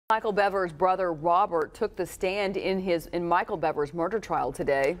Michael Bever's brother Robert took the stand in Michael Bever's murder trial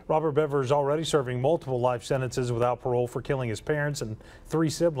today. Robert Bever is already serving multiple life sentences without parole for killing his parents and 3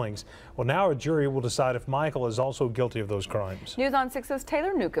 siblings. Well, now a jury will decide if Michael is also guilty of those crimes. News on 6's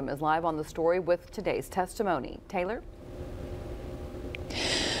Taylor Newcomb is live on the story with today's testimony. Taylor?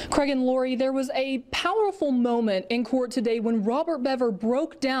 Craig and Lori, there was a powerful moment in court today when Robert Bever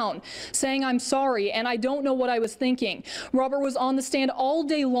broke down saying, "I'm sorry, and I don't know what I was thinking." Robert was on the stand all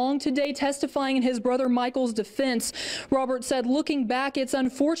day long today testifying in his brother Michael's defense. Robert said, "Looking back, it's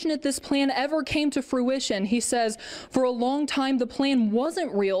unfortunate this plan ever came to fruition." He says, "For a long time, the plan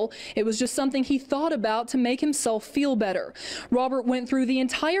wasn't real. It was just something he thought about to make himself feel better." Robert went through the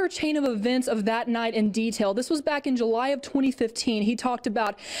entire chain of events of that night in detail. This was back in July of 2015. He talked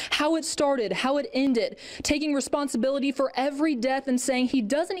about how it started, how it ended, taking responsibility for every death and saying he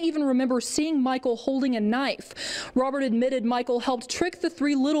doesn't even remember seeing Michael holding a knife. Robert admitted Michael helped trick the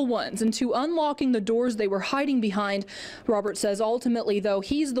 3 little ones into unlocking the doors they were hiding behind. Robert says ultimately, though,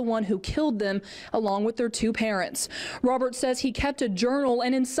 he's the one who killed them along with their 2 parents. Robert says he kept a journal,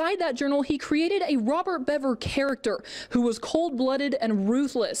 and inside that journal he created a Robert Bever character who was cold-blooded and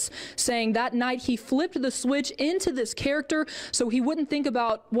ruthless, saying that night he flipped the switch into this character so he wouldn't think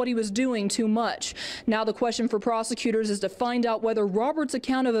about what he was doing too much. Now the question for prosecutors is to find out whether Robert's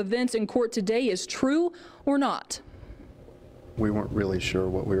account of events in court today is true or not. We weren't really sure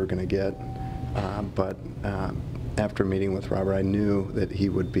what we were going to get, but after meeting with Robert, I knew that he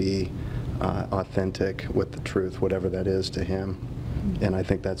would be authentic with the truth, whatever that is to him. And I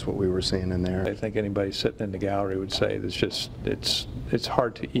think that's what we were seeing in there. I think anybody sitting in the gallery would say it's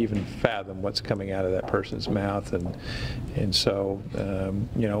hard to even fathom what's coming out of that person's mouth, and so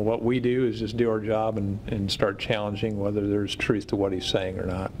you know, what we do is just do our job and start challenging whether there's truth to what he's saying or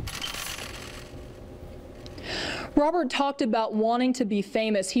not. Robert talked about wanting to be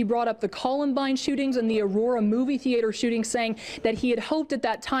famous. He brought up the Columbine shootings and the Aurora movie theater shooting, saying that he had hoped at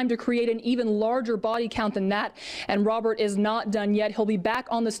that time to create an even larger body count than that. And Robert is not done yet. He'll be back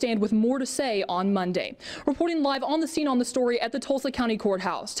on the stand with more to say on Monday. Reporting live on the scene on the story at the Tulsa County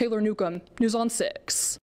Courthouse, Taylor Newcomb, News on 6.